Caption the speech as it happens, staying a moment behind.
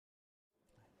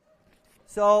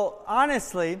So,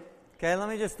 honestly, okay, let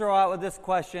me just throw out with this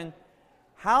question.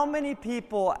 How many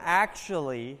people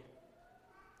actually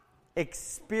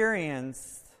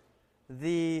experienced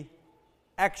the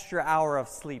extra hour of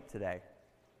sleep today?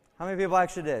 How many people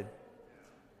actually did?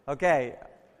 Okay,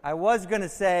 I was going to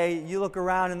say you look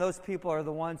around and those people are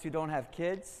the ones who don't have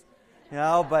kids,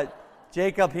 but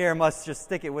Jacob here must just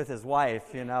stick it with his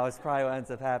wife, it's probably what ends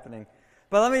up happening.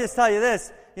 But let me just tell you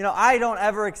this, I don't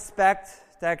ever expect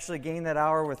to actually gain that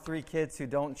hour with 3 kids who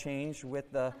don't change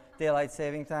with the daylight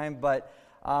saving time, but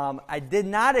I did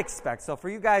not expect. So for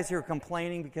you guys who are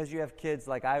complaining because you have kids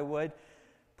like I would,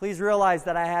 please realize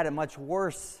that I had it much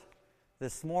worse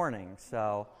this morning.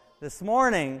 So this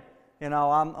morning,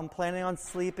 I'm planning on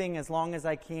sleeping as long as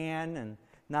I can, and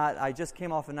I just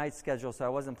came off a night schedule, so I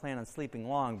wasn't planning on sleeping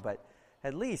long, but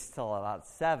at least till about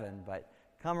 7. But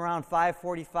come around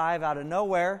 5:45 out of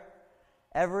nowhere,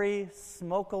 every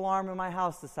smoke alarm in my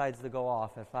house decides to go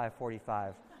off at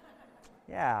 5:45.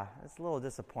 Yeah, it's a little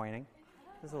disappointing.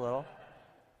 Just a little.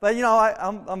 But,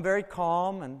 I'm very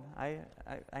calm, and I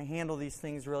handle these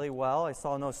things really well. I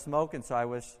saw no smoke, and so I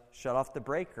was shut off the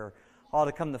breaker. All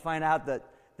to come to find out that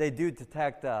they do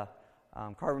detect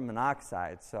carbon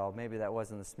monoxide, so maybe that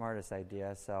wasn't the smartest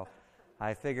idea. So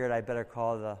I figured I better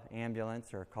call the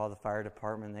ambulance or call the fire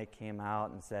department. They came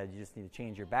out and said, you just need to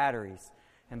change your batteries.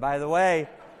 And by the way,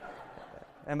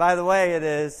 it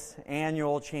is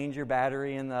annual change your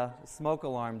battery in the smoke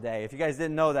alarm day. If you guys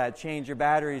didn't know that, change your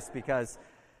batteries because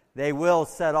they will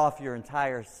set off your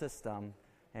entire system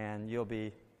and you'll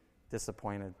be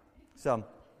disappointed. So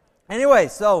anyway,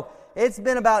 it's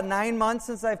been about 9 months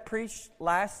since I've preached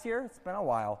last year. It's been a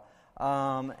while.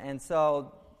 And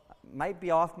so might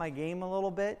be off my game a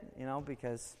little bit,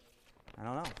 because, I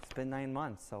don't know, it's been 9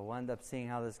 months. So we'll end up seeing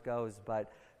how this goes.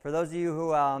 But for those of you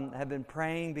who have been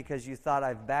praying because you thought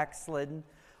I've backslidden,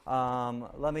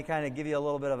 let me kind of give you a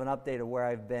little bit of an update of where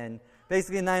I've been.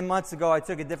 Basically, 9 months ago, I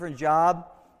took a different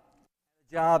job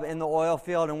in the oil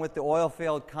field. And with the oil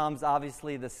field comes,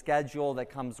 obviously, the schedule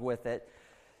that comes with it.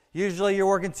 Usually you're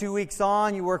working 2 weeks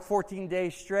on, you work 14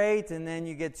 days straight, and then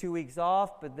you get 2 weeks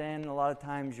off, but then a lot of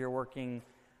times you're working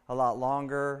a lot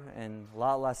longer and a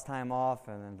lot less time off,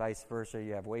 and then vice versa,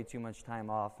 you have way too much time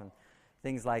off and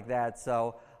things like that.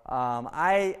 So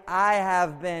I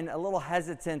have been a little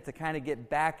hesitant to kind of get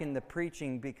back into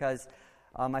preaching because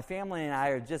my family and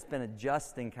I have just been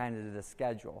adjusting kind of to the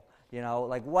schedule.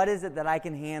 Like what is it that I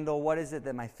can handle? What is it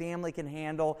that my family can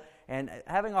handle? And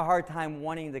having a hard time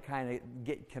wanting to kind of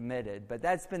get committed. But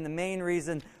that's been the main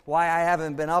reason why I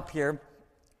haven't been up here.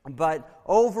 But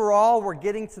overall, we're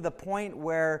getting to the point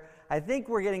where I think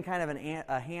we're getting kind of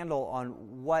a handle on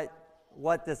what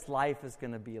this life is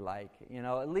going to be like.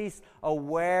 At least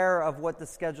aware of what the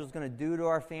schedule is going to do to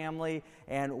our family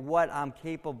and what I'm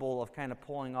capable of kind of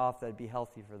pulling off that'd be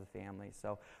healthy for the family.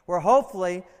 So we're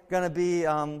hopefully going to be,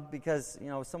 because,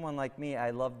 someone like me,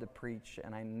 I love to preach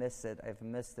and I miss it. I've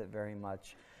missed it very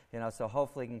much. So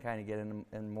hopefully can kind of get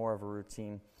in more of a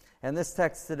routine. And this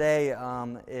text today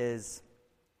is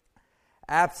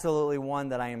absolutely one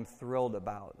that I am thrilled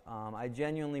about. I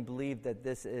genuinely believe that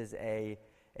this is a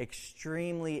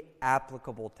extremely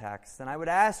applicable text. And I would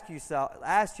ask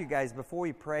you guys before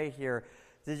we pray here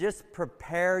to just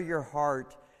prepare your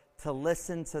heart to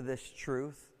listen to this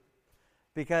truth,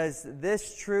 because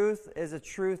this truth is a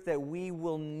truth that we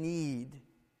will need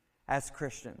as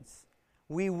Christians.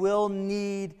 We will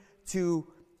need to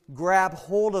grab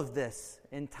hold of this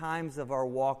in times of our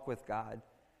walk with God.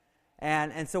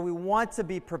 And so we want to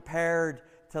be prepared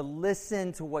to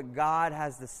listen to what God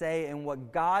has to say and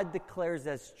what God declares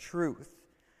as truth.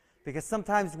 Because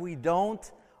sometimes we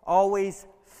don't always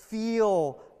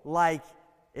feel like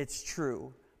it's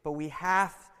true, but we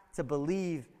have to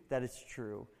believe that it's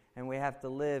true, and we have to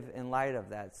live in light of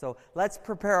that. So let's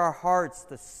prepare our hearts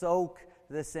to soak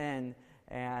this in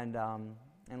and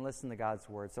listen to God's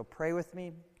word. So pray with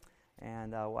me,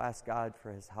 and we'll ask God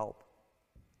for his help.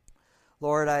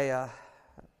 Lord, I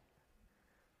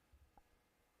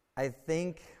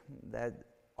think that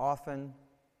often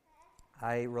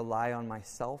I rely on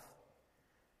myself.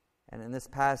 And in this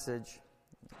passage,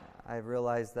 I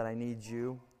realize that I need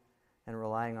you, and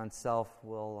relying on self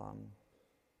will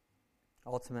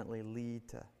ultimately lead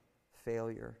to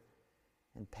failure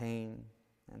and pain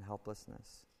and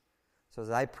helplessness. So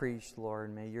as I preach,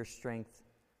 Lord, may your strength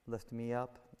lift me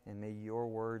up, and may your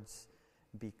words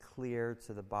be clear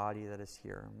to the body that is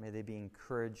here. May they be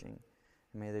encouraging,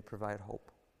 and may they provide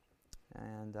hope.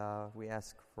 And we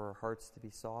ask for hearts to be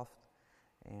soft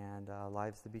and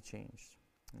lives to be changed.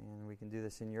 And we can do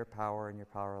this in your power and your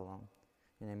power alone.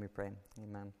 In your name we pray.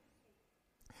 Amen.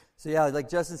 So yeah, like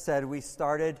Justin said, we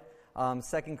started 2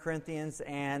 Corinthians,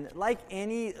 and like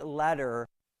any letter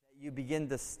that you begin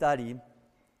to study,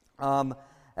 a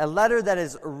letter that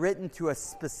is written to a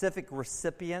specific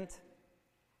recipient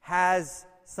has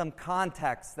some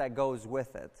context that goes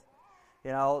with it. You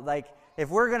know, like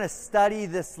if we're going to study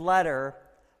this letter,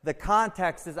 the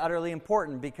context is utterly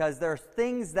important because there are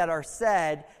things that are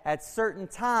said at certain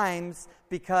times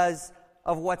because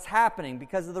of what's happening,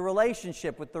 because of the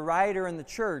relationship with the writer and the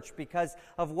church, because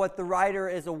of what the writer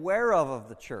is aware of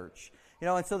the church. You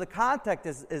know, and so the context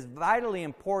is vitally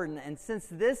important. And since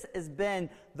this has been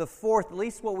the fourth, at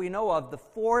least what we know of, the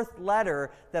fourth letter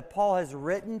that Paul has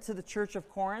written to the church of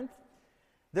Corinth,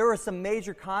 there were some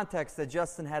major context that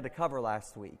Justin had to cover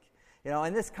last week. You know,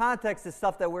 and this context is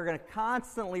stuff that we're going to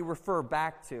constantly refer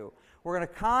back to. We're going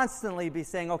to constantly be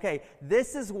saying, okay,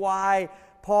 this is why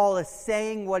Paul is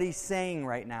saying what he's saying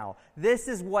right now. This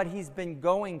is what he's been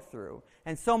going through.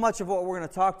 And so much of what we're going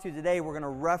to talk to today, we're going to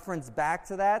reference back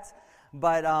to that.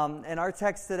 But in our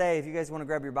text today, if you guys want to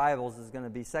grab your Bibles, is going to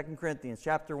be 2 Corinthians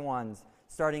chapter 1,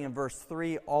 starting in verse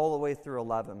 3 all the way through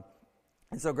 11.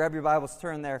 And so grab your Bibles,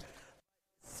 turn there.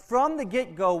 From the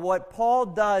get-go, what Paul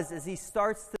does is he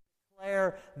starts to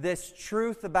declare this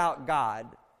truth about God.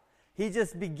 He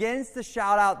just begins to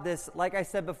shout out this, like I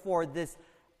said before, this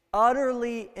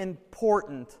utterly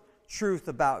important truth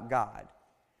about God.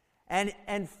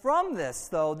 And from this,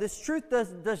 though, this truth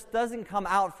doesn't come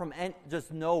out from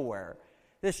just nowhere.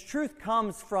 This truth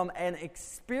comes from an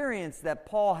experience that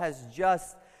Paul has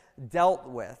just dealt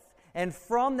with. And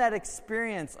from that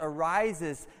experience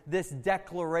arises this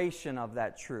declaration of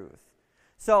that truth.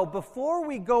 So before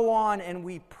we go on and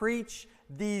we preach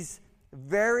these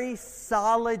very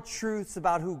solid truths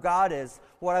about who God is,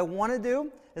 what I want to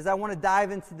do is I want to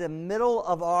dive into the middle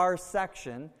of our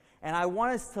section, and I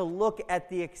want us to look at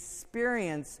the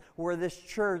experience where this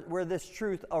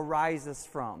truth arises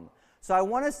from. So I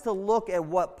want us to look at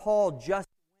what Paul just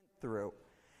went through.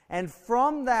 And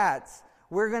from that,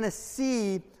 we're going to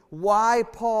see why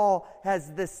Paul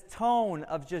has this tone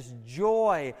of just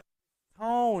joy,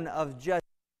 tone of just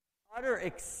utter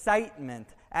excitement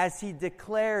as he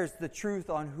declares the truth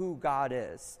on who God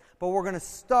is. But we're going to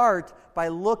start by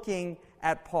looking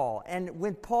at Paul. And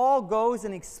when Paul goes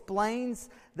and explains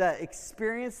the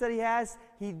experience that he has,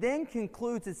 he then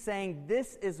concludes it saying,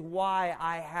 this is why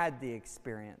I had the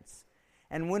experience.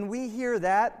 And when we hear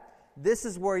that, this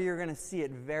is where you're going to see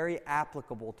it very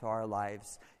applicable to our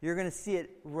lives. You're going to see it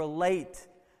relate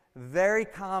very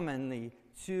commonly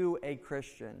to a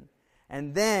Christian.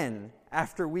 And then,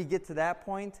 after we get to that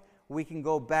point, we can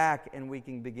go back and we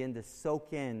can begin to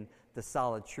soak in the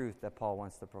solid truth that Paul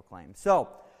wants to proclaim. So,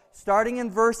 starting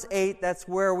in verse 8, that's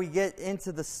where we get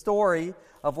into the story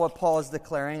of what Paul is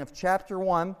declaring, of chapter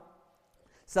 1.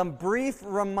 Some brief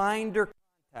reminder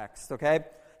context, okay?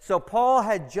 So Paul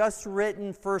had just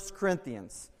written 1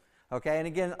 Corinthians, okay? And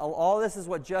again, all this is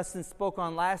what Justin spoke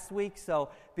on last week, so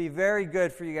be very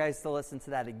good for you guys to listen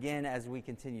to that again as we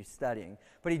continue studying.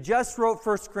 But he just wrote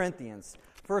 1 Corinthians.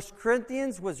 1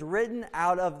 Corinthians was written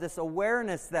out of this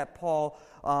awareness that Paul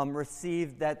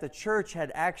received that the church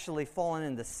had actually fallen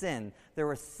into sin. There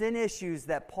were sin issues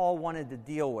that Paul wanted to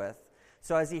deal with.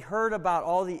 So as he heard about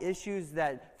all the issues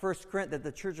that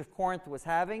the church of Corinth was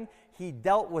having, he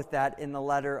dealt with that in the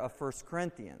letter of 1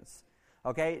 Corinthians.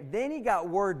 Okay? Then he got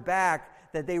word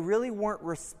back that they really weren't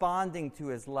responding to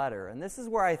his letter. And this is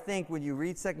where I think when you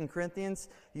read 2 Corinthians,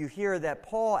 you hear that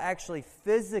Paul actually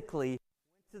physically went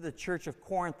to the church of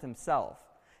Corinth himself.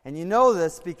 And you know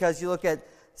this because you look at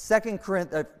 2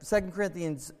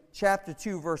 Corinthians chapter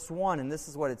 2, verse 1, and this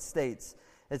is what it states.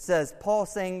 It says, Paul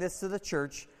saying this to the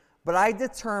church, "But I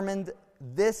determined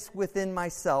this within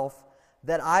myself,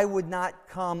 that I would not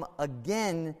come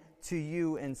again to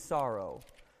you in sorrow."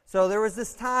 So there was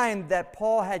this time that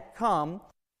Paul had come,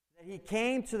 that he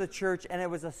came to the church, and it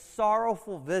was a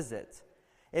sorrowful visit.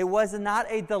 It was not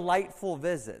a delightful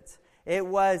visit. It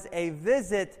was a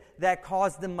visit that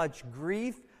caused him much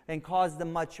grief and caused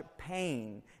him much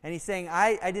pain. And he's saying,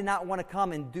 I did not want to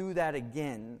come and do that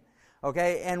again.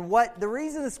 Okay, and the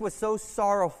reason this was so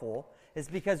sorrowful is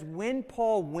because when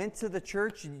Paul went to the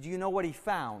church, do you know what he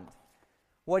found?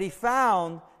 What he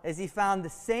found is he found the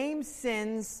same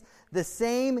sins, the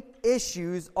same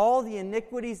issues, all the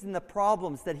iniquities and the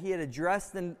problems that he had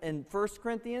addressed in 1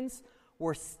 Corinthians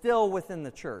were still within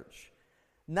the church.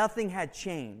 Nothing had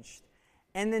changed.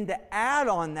 And then to add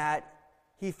on that,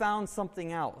 he found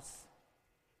something else.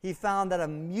 He found that a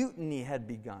mutiny had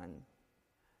begun.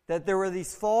 That there were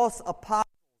these false apostles,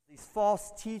 these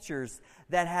false teachers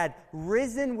that had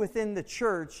risen within the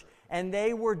church, and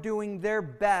they were doing their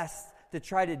best to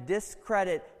try to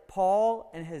discredit Paul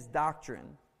and his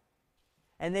doctrine.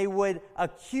 And they would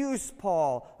accuse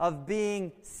Paul of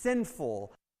being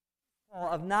sinful,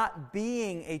 of not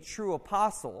being a true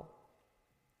apostle.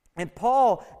 And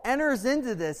Paul enters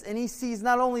into this, and he sees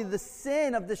not only the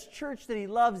sin of this church that he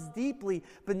loves deeply,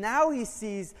 but now he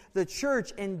sees the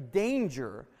church in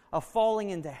danger of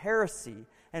falling into heresy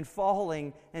and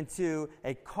falling into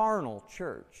a carnal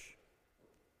church.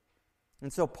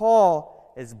 And so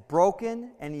Paul is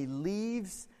broken, and he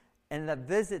leaves, and that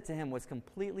visit to him was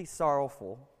completely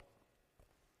sorrowful.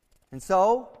 And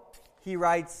so he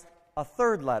writes a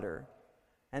third letter.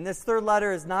 And this third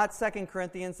letter is not 2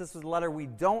 Corinthians. This was a letter we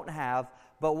don't have.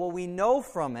 But what we know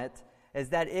from it is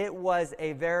that it was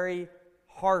a very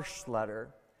harsh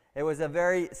letter. It was a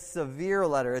very severe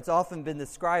letter. It's often been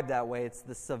described that way. It's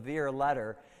the severe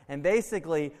letter. And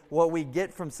basically, what we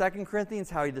get from 2 Corinthians,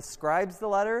 how he describes the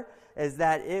letter, is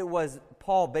that it was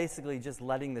Paul basically just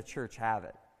letting the church have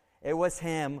it. It was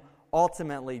him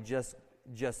ultimately just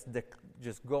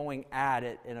going at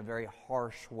it in a very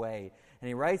harsh way. And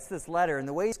he writes this letter, and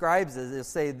the way he describes it, he'll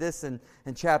say this in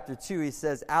chapter 2. He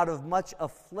says, "Out of much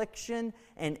affliction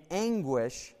and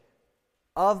anguish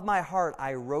of my heart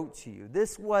I wrote to you."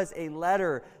 This was a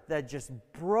letter that just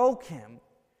broke him.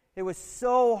 It was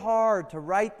so hard to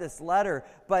write this letter.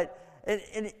 But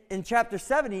in chapter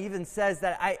 7, he even says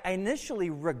that I initially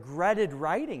regretted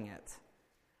writing it.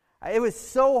 It was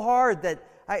so hard that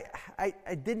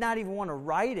I did not even want to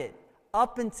write it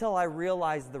up until I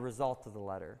realized the result of the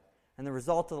letter. And the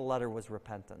result of the letter was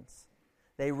repentance.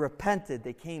 They repented.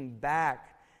 They came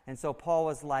back. And so Paul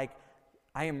was like,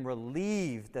 I am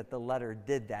relieved that the letter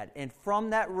did that. And from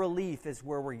that relief is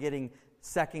where we're getting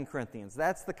 2 Corinthians.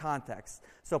 That's the context.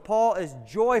 So Paul is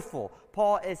joyful.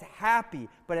 Paul is happy.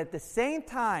 But at the same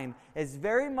time is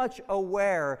very much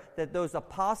aware that those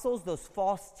apostles, those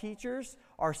false teachers,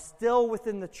 are still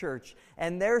within the church.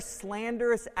 And their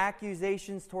slanderous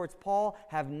accusations towards Paul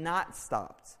have not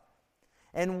stopped.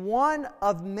 And one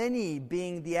of many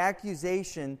being the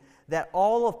accusation that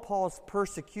all of Paul's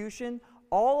persecution,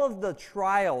 all of the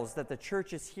trials that the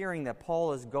church is hearing that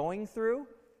Paul is going through,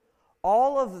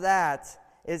 all of that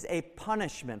is a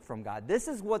punishment from God. This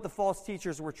is what the false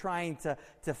teachers were trying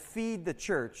to feed the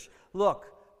church.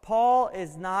 Look, Paul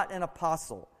is not an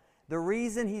apostle. The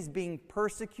reason he's being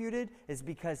persecuted is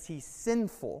because he's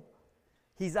sinful.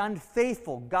 He's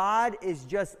unfaithful. God is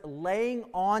just laying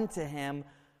on to him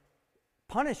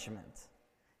punishment.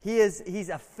 He's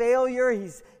a failure.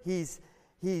 He's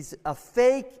a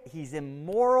fake. He's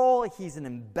immoral. He's an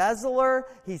embezzler.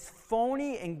 He's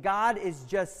phony, and God is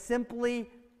just simply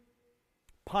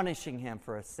punishing him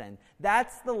for a sin.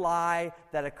 That's the lie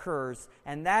that occurs,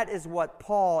 and that is what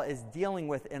Paul is dealing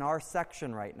with in our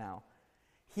section right now.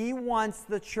 He wants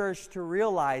the church to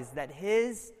realize that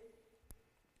his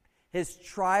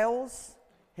trials,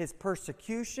 his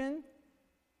persecution,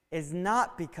 is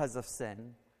not because of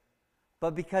sin,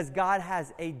 but because God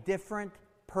has a different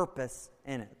purpose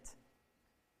in it.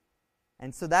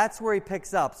 And so that's where he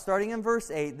picks up. Starting in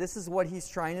verse 8, this is what he's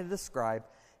trying to describe.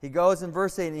 He goes in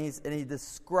verse 8 and he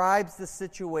describes the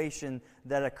situation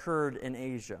that occurred in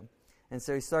Asia. And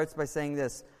so he starts by saying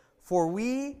this, "For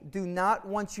we do not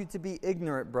want you to be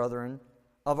ignorant, brethren,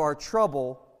 of our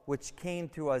trouble which came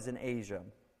to us in Asia."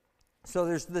 So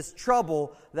there's this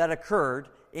trouble that occurred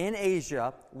in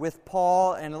Asia with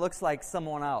Paul, and it looks like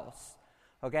someone else.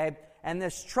 Okay? And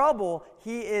this trouble,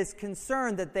 he is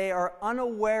concerned that they are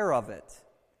unaware of it.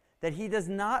 That he does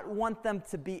not want them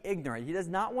to be ignorant. He does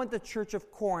not want the church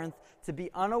of Corinth to be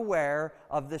unaware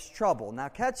of this trouble. Now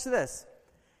catch this.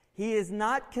 He is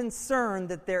not concerned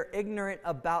that they're ignorant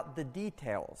about the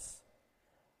details.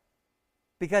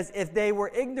 Because if they were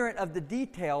ignorant of the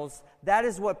details, that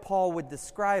is what Paul would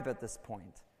describe at this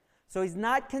point. So he's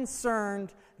not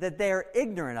concerned that they are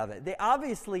ignorant of it. They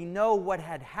obviously know what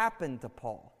had happened to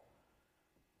Paul.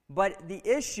 But the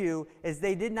issue is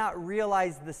they did not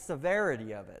realize the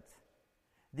severity of it,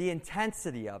 the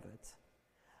intensity of it.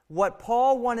 What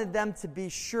Paul wanted them to be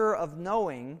sure of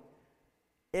knowing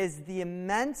is the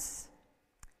immense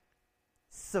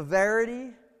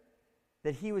severity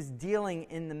that he was dealing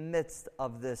in the midst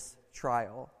of this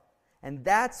trial. And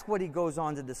that's what he goes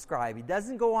on to describe. He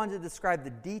doesn't go on to describe the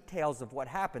details of what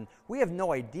happened. We have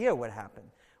no idea what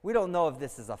happened. We don't know if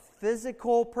this is a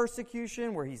physical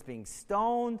persecution where he's being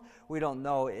stoned. We don't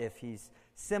know if he's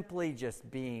simply just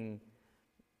being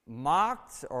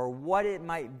mocked or what it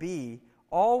might be.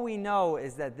 All we know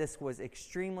is that this was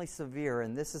extremely severe,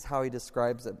 and this is how he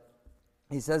describes it.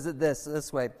 He says it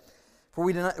this way, "For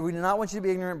we do not want you to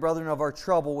be ignorant, brethren, of our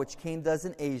trouble which came to us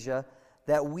in Asia,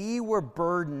 that we were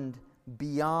burdened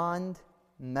beyond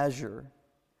measure,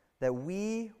 that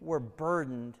we were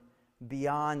burdened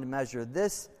beyond measure.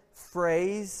 This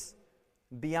phrase,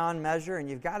 beyond measure, and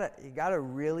you've got to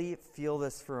really feel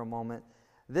this for a moment.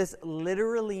 This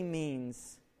literally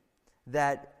means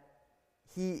that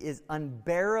he is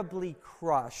unbearably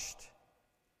crushed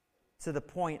to the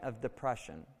point of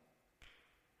depression.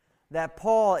 That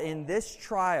Paul, in this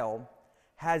trial,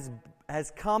 has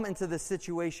come into the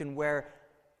situation where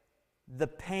the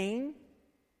pain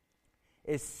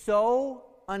is so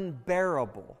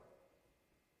unbearable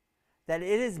that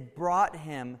it has brought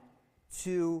him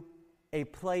to a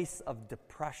place of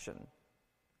depression.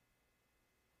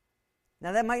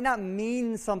 Now, that might not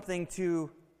mean something to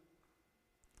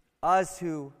us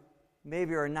who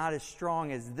maybe are not as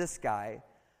strong as this guy,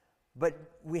 but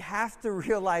we have to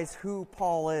realize who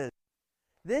Paul is.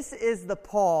 This is the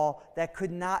Paul that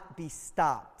could not be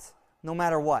stopped, no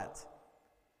matter what.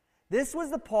 This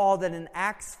was the Paul that in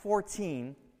Acts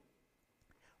 14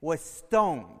 was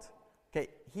stoned. Okay,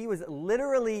 he was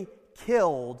literally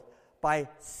killed by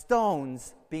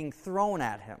stones being thrown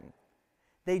at him.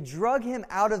 They drug him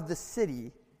out of the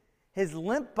city. His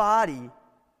limp body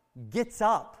gets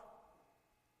up,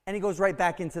 and he goes right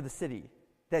back into the city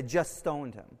that just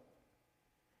stoned him.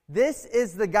 This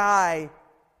is the guy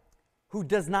who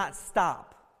does not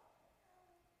stop.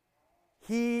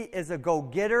 He is a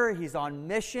go-getter, he's on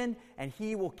mission, and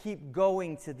he will keep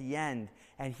going to the end.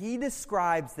 And he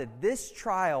describes that this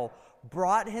trial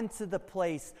brought him to the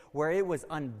place where it was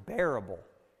unbearable.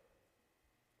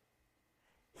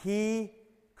 He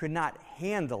could not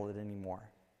handle it anymore.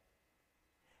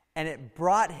 And it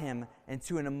brought him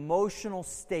into an emotional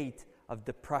state of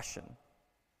depression.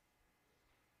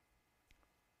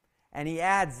 And he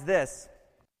adds this: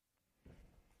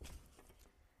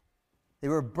 they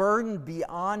were burdened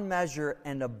beyond measure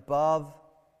and above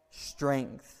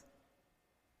strength.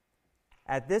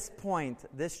 At this point,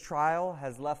 this trial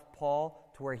has left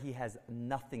Paul to where he has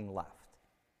nothing left.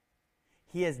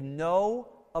 He has no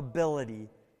ability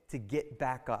to get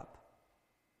back up.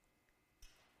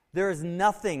 There is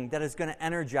nothing that is going to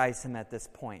energize him at this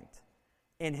point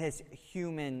in his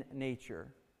human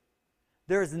nature.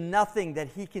 There is nothing that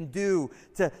he can do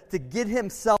to get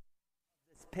himself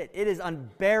out of this pit. It is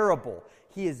unbearable.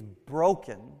 He is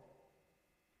broken.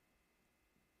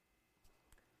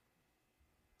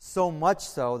 So much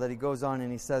so that he goes on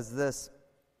and he says this: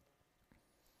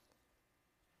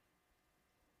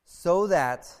 so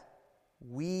that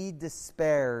we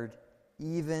despaired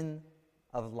even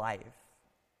of life.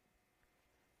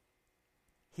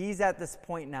 He's at this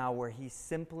point now where he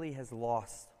simply has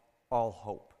lost all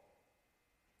hope.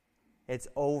 It's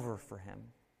over for him.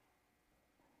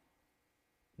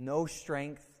 No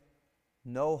strength,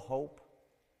 no hope.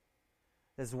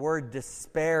 This word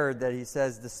despaired that he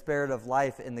says, despaired of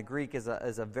life, in the Greek is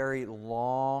a very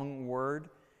long word.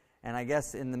 And I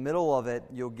guess in the middle of it,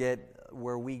 you'll get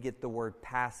where we get the word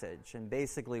passage. And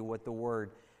basically what the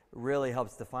word really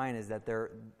helps define is that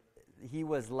he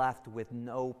was left with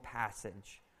no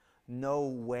passage, no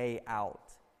way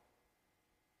out.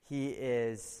 He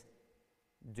is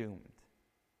doomed.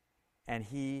 And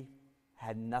he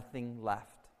had nothing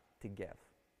left to give.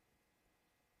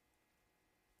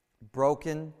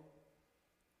 Broken.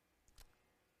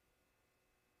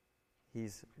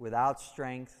 He's without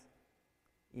strength,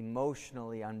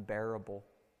 emotionally unbearable,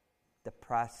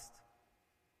 depressed,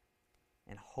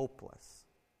 and hopeless.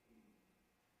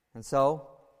 And so,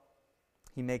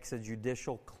 he makes a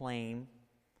judicial claim,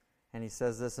 and he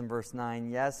says this in verse 9,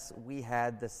 yes, we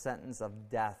had the sentence of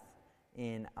death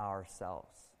in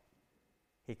ourselves.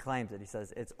 He claims it. He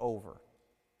says, it's over.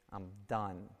 I'm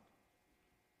done.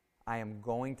 I am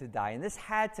going to die. And this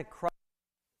had to crush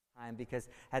him because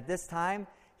at this time,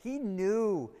 he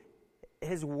knew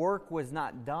his work was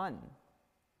not done.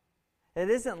 It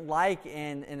isn't like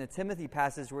in a Timothy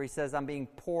passage where he says, I'm being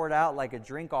poured out like a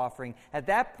drink offering. At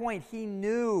that point, he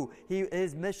knew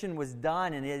his mission was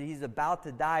done and he's about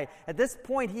to die. At this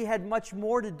point, he had much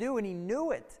more to do and he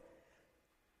knew it.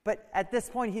 But at this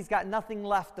point, he's got nothing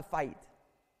left to fight.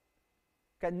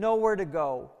 Got nowhere to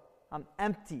go. I'm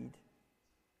emptied.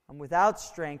 I'm without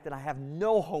strength and I have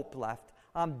no hope left.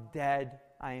 I'm dead.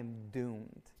 I am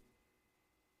doomed.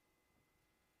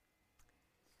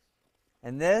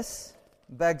 And this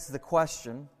begs the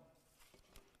question,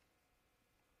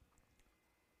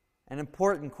 an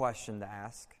important question to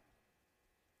ask.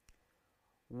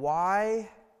 Why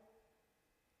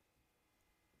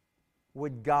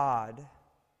would God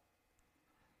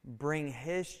bring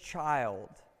His child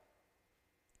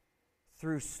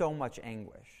through so much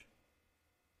anguish?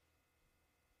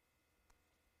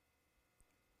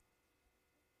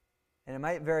 And it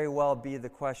might very well be the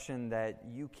question that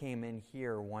you came in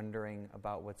here wondering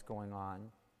about what's going on.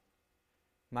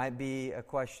 Might be a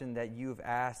question that you've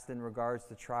asked in regards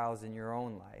to trials in your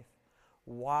own life.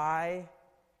 Why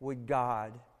would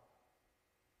God,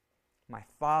 my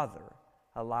Father,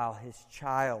 allow His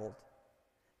child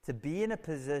to be in a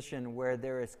position where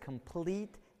there is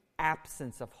complete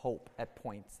absence of hope at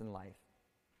points in life?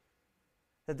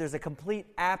 That there's a complete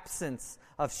absence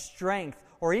of strength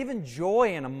or even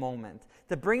joy in a moment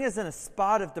to bring us in a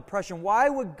spot of depression. Why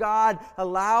would God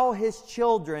allow His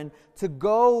children to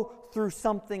go through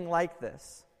something like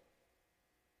this?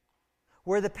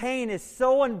 Where the pain is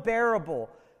so unbearable,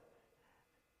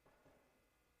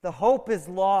 the hope is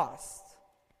lost.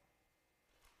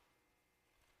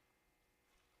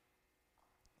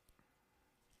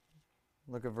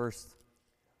 Look at verse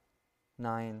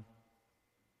 9.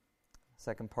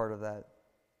 Second part of that.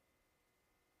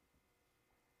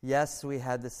 Yes, we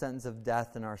had the sentence of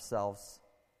death in ourselves,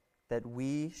 that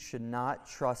we should not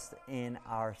trust in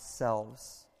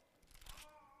ourselves,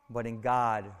 but in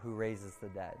God who raises the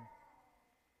dead.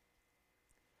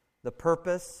 The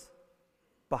purpose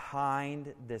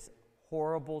behind this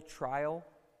horrible trial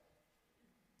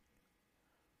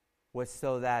was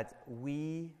so that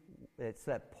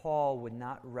Paul would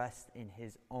not rest in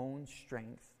his own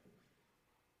strength,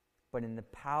 but in the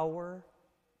power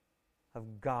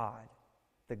of God,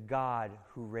 the God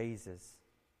who raises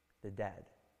the dead.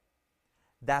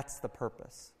 That's the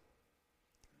purpose.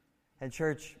 And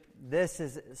church, this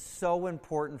is so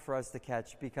important for us to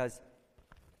catch, because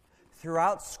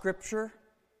throughout Scripture,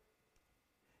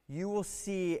 you will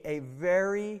see a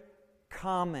very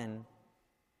common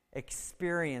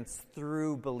experience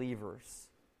through believers.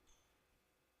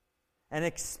 An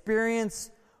experience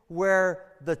where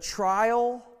the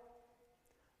trial,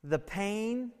 the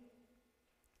pain,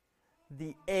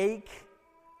 the ache,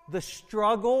 the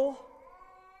struggle,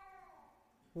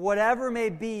 whatever may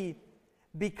be,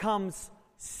 becomes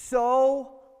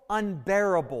so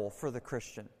unbearable for the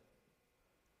Christian.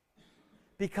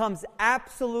 Becomes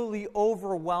absolutely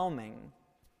overwhelming.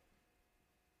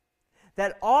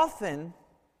 That often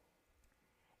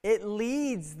it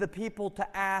leads the people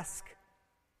to ask,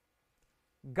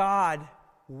 God,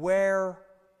 where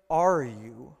are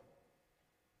you?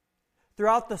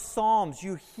 Throughout the Psalms,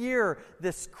 you hear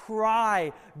this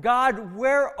cry, God,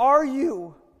 where are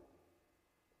you?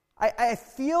 I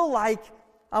feel like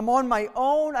I'm on my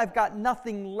own. I've got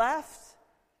nothing left.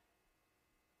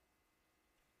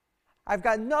 I've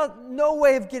got no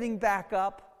way of getting back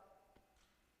up.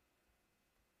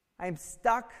 I'm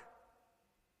stuck.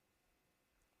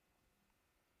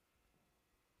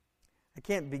 I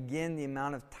can't begin the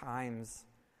amount of times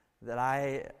that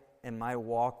I, in my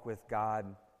walk with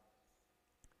God,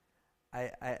 I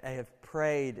have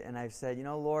prayed and I've said,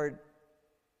 Lord,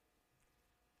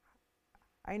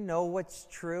 I know what's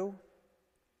true.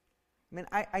 I mean,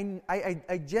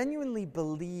 I genuinely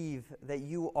believe that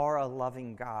you are a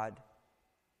loving God.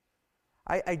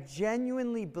 I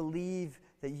genuinely believe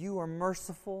that you are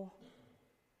merciful,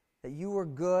 that you are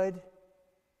good.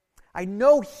 I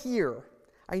know here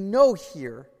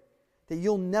that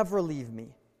you'll never leave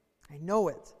me. I know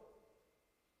it.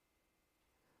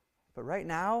 But right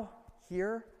now,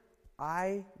 here,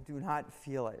 I do not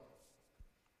feel it.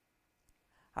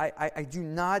 I do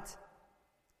not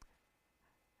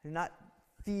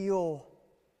feel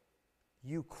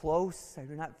you close. I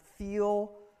do not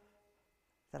feel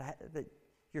that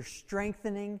you're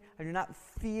strengthening. I do not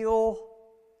feel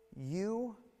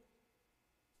you.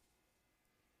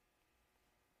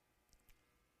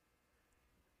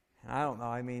 And I don't know,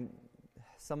 I mean,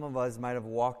 some of us might have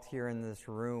walked here in this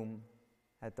room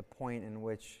at the point in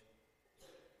which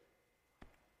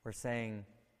we're saying,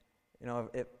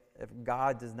 if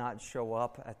God does not show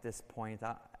up at this point,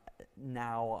 I'm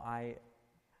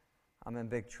in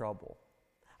big trouble.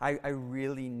 I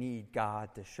really need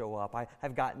God to show up.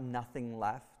 I've got nothing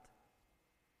left.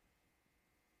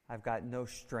 I've got no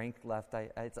strength left.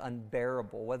 It's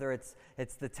unbearable. Whether it's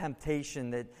the temptation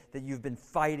that you've been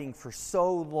fighting for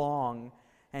so long,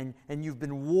 and you've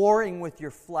been warring with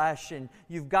your flesh, and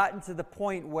you've gotten to the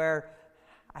point where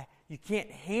you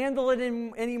can't handle it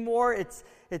anymore.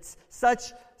 It's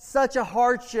such a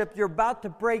hardship. You're about to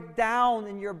break down,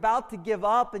 and you're about to give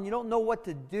up, and you don't know what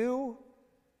to do.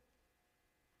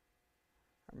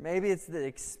 Or maybe it's the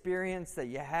experience that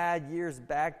you had years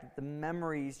back that the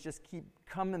memories just keep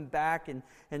coming back and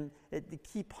they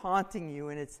keep haunting you,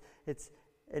 and it's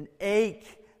an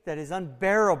ache that is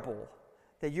unbearable,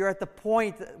 that you're at the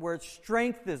point where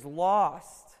strength is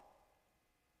lost.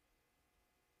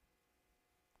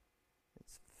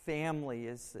 It's family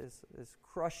is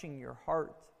crushing your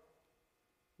heart.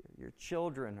 Your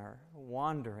children are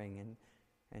wandering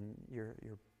and you're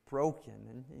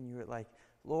broken. And you're like,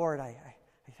 Lord, I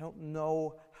don't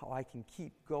know how I can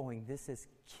keep going. This is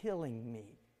killing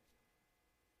me.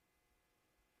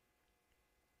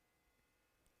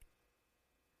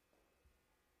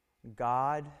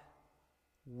 God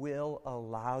will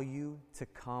allow you to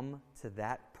come to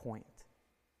that point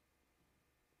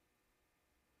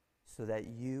so that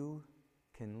you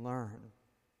can learn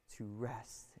to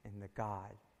rest in the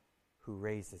God who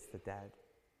raises the dead.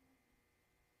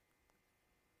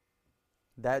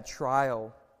 That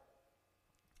trial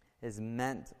is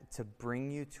meant to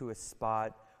bring you to a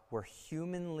spot where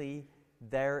humanly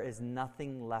there is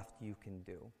nothing left you can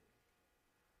do.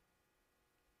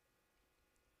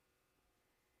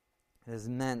 It is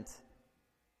meant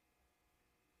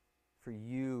for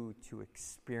you to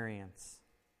experience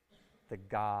the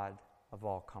God of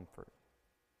all comfort.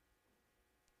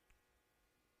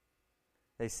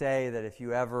 They say that if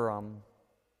you ever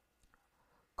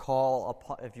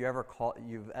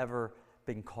you've ever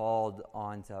been called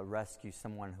on to rescue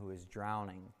someone who is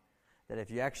drowning, that if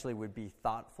you actually would be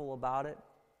thoughtful about it,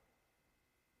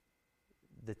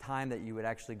 the time that you would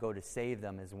actually go to save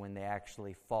them is when they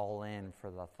actually fall in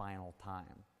for the final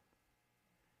time.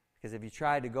 Because if you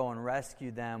try to go and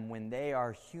rescue them when they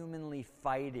are humanly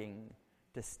fighting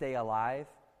to stay alive,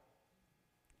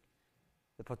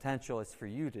 the potential is for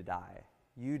you to die,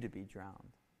 you to be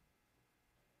drowned.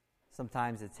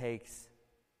 Sometimes it takes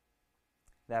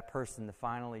that person to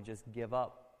finally just give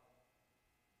up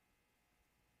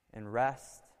and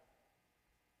rest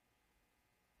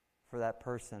for that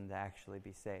person to actually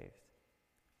be saved,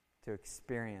 to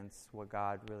experience what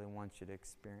God really wants you to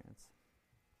experience.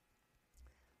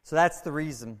 So that's the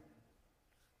reason.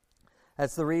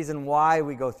 That's the reason why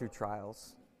we go through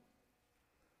trials.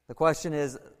 The question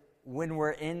is, when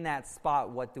we're in that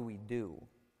spot, what do we do?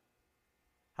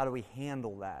 How do we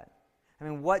handle that? I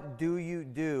mean, what do you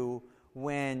do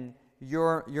when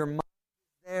your mind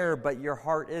is there but your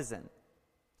heart isn't?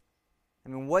 I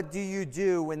mean, what do you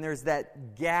do when there's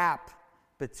that gap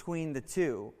between the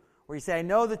two? Where you say, I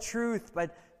know the truth,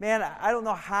 but man, I don't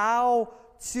know how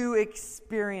to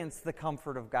experience the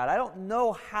comfort of God. I don't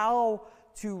know how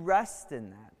to rest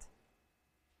in that.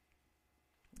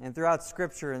 And throughout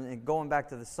Scripture, and going back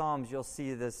to the Psalms, you'll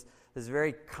see this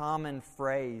very common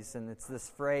phrase, and it's this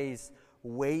phrase,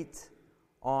 wait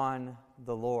on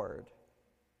the Lord.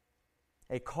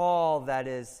 A call that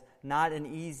is not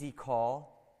an easy call.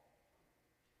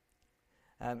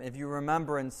 If you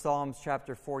remember in Psalms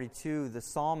chapter 42, the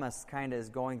psalmist kind of is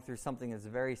going through something that's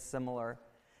very similar,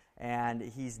 and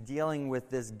he's dealing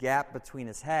with this gap between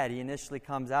his head. He initially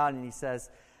comes out and he says,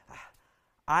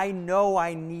 I know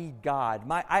I need God.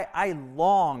 I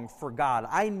long for God.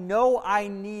 I know I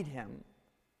need Him.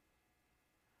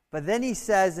 But then he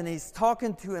says, and he's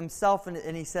talking to himself,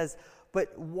 and he says,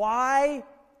 but why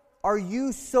are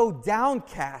you so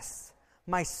downcast,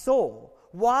 my soul?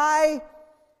 Why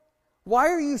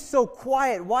are you so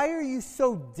quiet? Why are you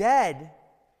so dead?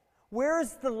 Where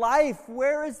is the life?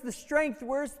 Where is the strength?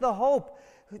 Where's the hope?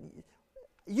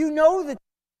 You know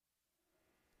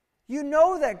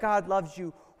that God loves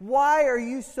you. Why are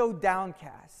you so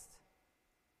downcast?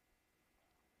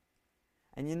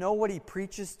 And you know what he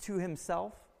preaches to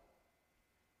himself?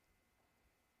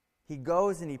 He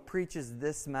goes and he preaches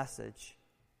this message.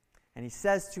 And he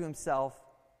says to himself,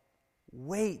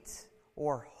 wait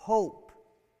or hope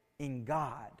in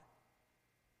God.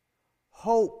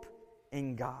 Hope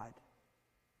in God.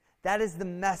 That is the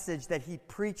message that he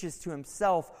preaches to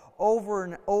himself over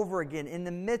and over again in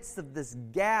the midst of this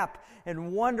gap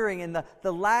and wondering and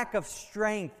the lack of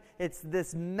strength. It's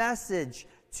this message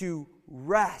to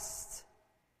rest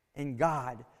in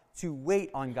God, to wait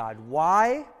on God.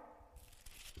 Why?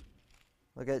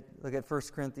 Look at 1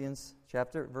 Corinthians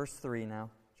verse 3 now.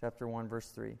 Chapter 1, verse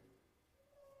 3.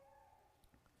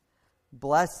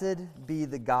 Blessed be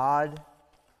the God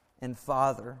and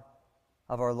Father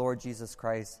of our Lord Jesus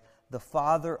Christ, the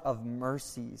Father of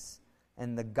mercies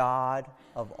and the God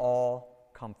of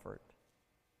all comfort.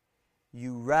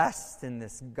 You rest in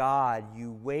this God.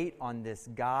 You wait on this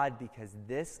God because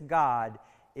this God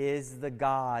is the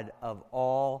God of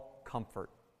all comfort.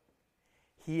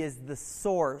 He is the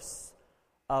source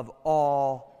of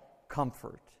all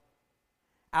comfort.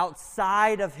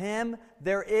 Outside of Him,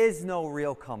 there is no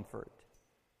real comfort.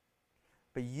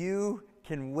 But you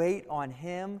can wait on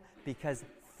Him because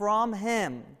from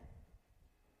Him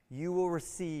you will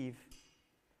receive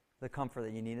the comfort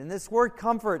that you need. And this word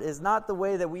comfort is not the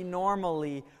way that we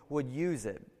normally would use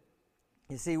it.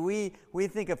 You see, we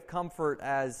think of comfort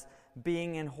as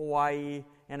being in Hawaii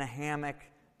in a hammock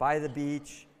by the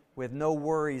beach with no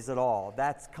worries at all.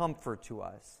 That's comfort to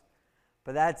us.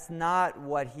 But that's not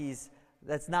what he's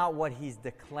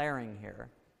declaring here.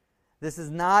 This is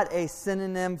not a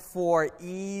synonym for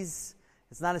ease.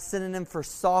 It's not a synonym for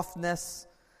softness.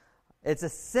 It's a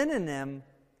synonym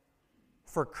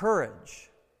for courage,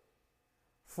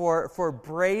 for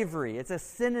bravery. It's a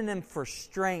synonym for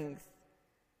strength.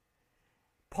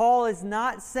 Paul is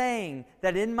not saying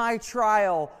that in my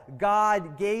trial,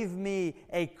 God gave me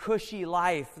a cushy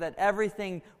life, that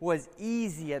everything was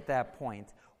easy at that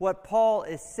point. What Paul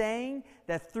is saying,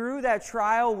 that through that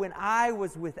trial, when I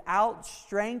was without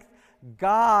strength,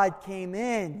 God came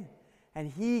in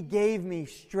and He gave me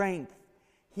strength.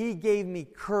 He gave me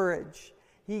courage.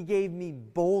 He gave me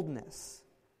boldness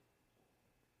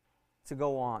to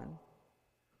go on.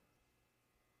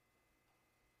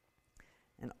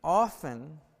 And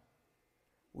often,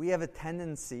 we have a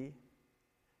tendency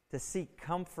to seek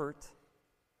comfort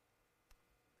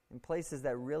in places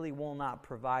that really will not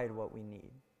provide what we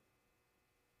need.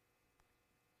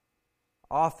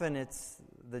 Often it's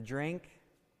the drink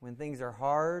when things are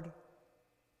hard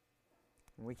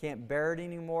and we can't bear it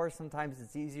anymore. Sometimes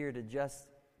it's easier to just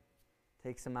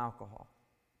take some alcohol.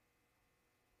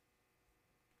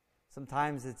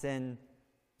 Sometimes it's in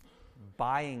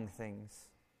buying things.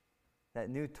 That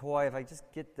new toy, if I just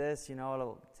get this,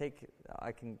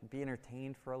 I can be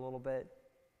entertained for a little bit.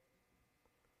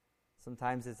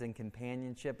 Sometimes it's in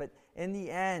companionship. But in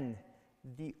the end,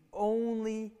 the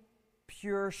only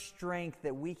pure strength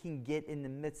that we can get in the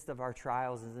midst of our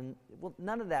trials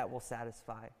none of that will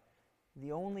satisfy.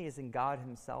 The only is in God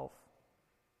Himself,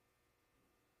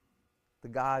 the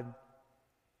God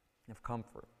of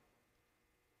comfort.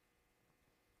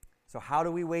 So how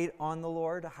do we wait on the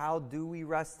Lord? How do we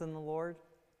rest in the Lord?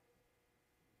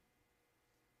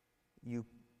 You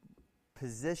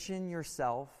position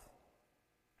yourself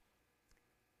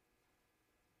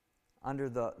under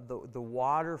the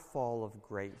waterfall of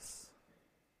grace.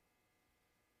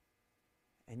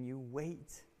 And you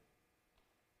wait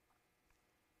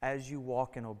as you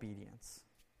walk in obedience.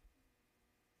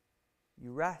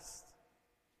 You rest.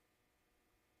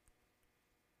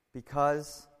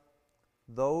 Because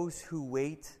those who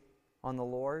wait on the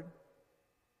Lord,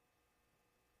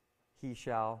 He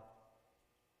shall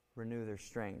renew their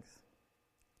strength.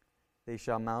 They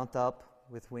shall mount up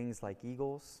with wings like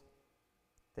eagles.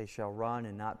 They shall run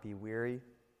and not be weary.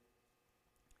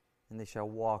 And they shall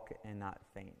walk and not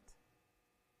faint.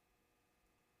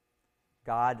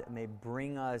 God may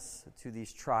bring us to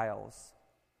these trials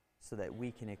so that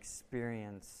we can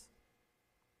experience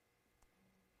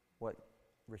what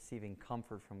receiving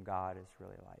comfort from God is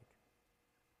really like.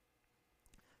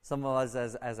 Some of us,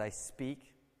 as I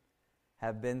speak,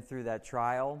 have been through that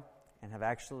trial and have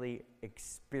actually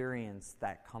experienced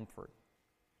that comfort.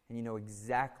 And you know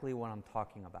exactly what I'm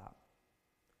talking about.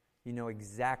 You know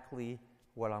exactly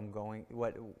what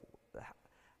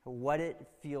it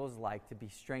feels like to be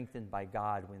strengthened by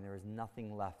God when there is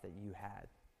nothing left that you had.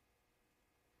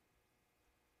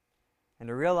 And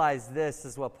to realize this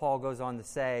is what Paul goes on to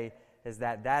say, is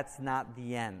that that's not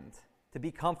the end. To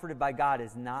be comforted by God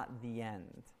is not the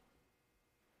end.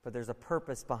 But there's a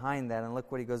purpose behind that. And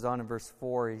look what he goes on in verse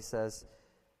 4. He says,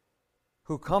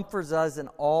 who comforts us in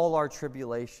all our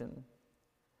tribulation,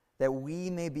 that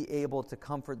we may be able to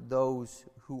comfort those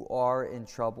who are in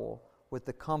trouble with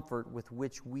the comfort with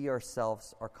which we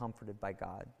ourselves are comforted by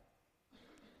God.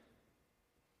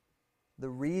 The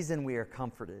reason we are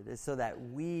comforted is so that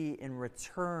we, in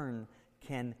return,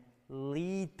 can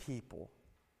lead people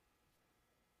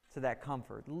to that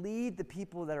comfort. Lead the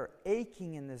people that are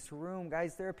aching in this room.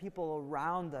 Guys, there are people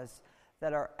around us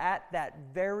that are at that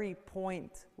very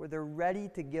point where they're ready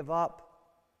to give up.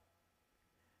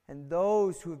 And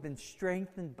those who have been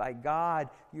strengthened by God,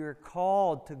 you're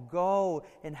called to go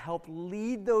and help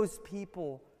lead those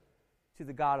people to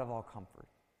the God of all comfort.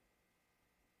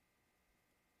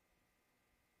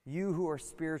 You who are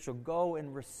spiritual, go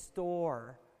and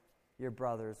restore your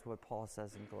brothers, what Paul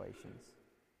says in Galatians.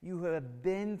 You who have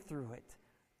been through it,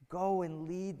 go and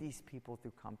lead these people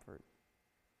through comfort.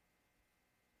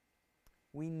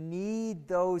 We need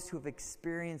those who have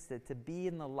experienced it to be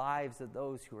in the lives of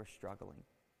those who are struggling.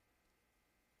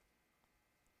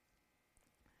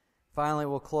 Finally,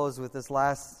 we'll close with this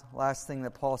last thing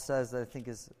that Paul says that I think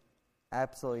is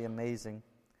absolutely amazing.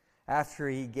 After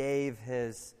he gave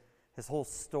his whole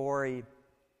story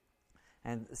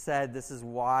and said this is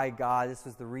why God, this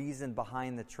was the reason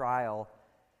behind the trial,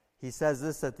 he says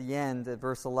this at the end, at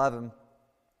verse 11.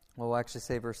 Well, we'll actually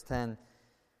say verse 10.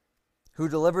 who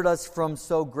delivered us from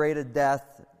so great a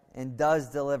death, and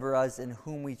does deliver us, in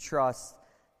whom we trust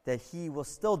that he will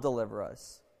still deliver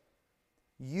us.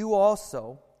 You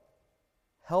also,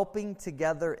 helping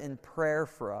together in prayer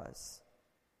for us,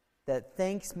 that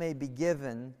thanks may be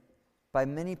given by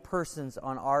many persons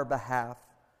on our behalf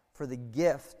for the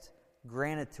gift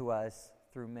granted to us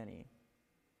through many.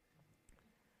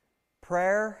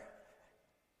 Prayer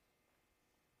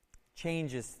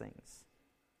changes things.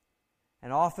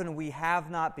 And often we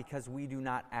have not because we do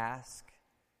not ask.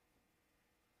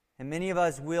 And many of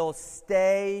us will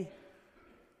stay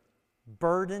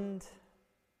burdened,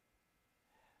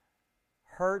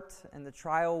 hurt, and the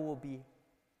trial will be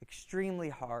extremely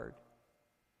hard.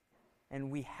 And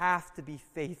we have to be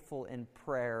faithful in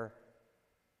prayer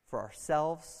for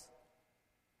ourselves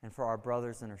and for our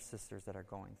brothers and our sisters that are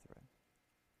going through it.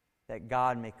 That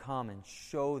God may come and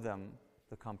show them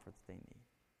the comfort that they need.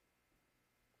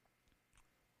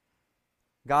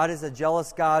 God is a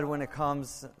jealous God when it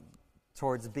comes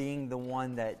towards being the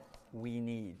one that we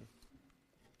need.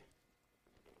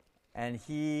 And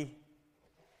He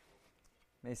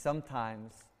may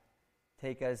sometimes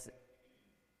take us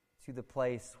to the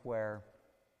place where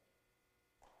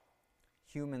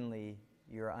humanly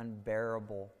you're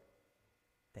unbearable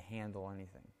to handle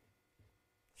anything.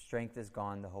 Strength is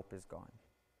gone, the hope is gone.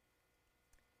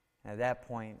 And at that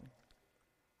point,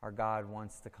 our God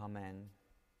wants to come in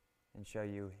and show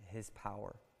you His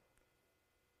power.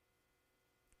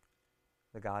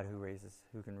 The God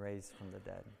who can raise from the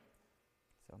dead.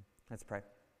 So, let's pray.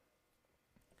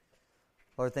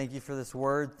 Lord, thank you for this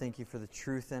word. Thank you for the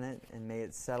truth in it. And may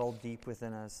it settle deep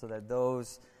within us so that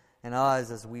those and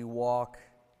us, as we walk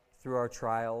through our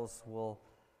trials, will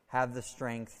have the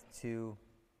strength to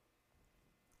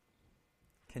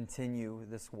continue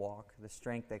this walk. The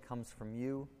strength that comes from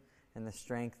you and the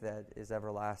strength that is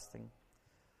everlasting.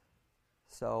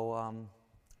 So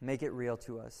make it real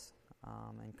to us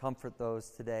and comfort those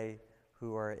today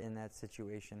who are in that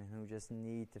situation and who just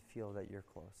need to feel that you're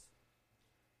close.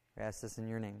 I ask this in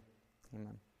your name.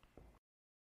 Amen.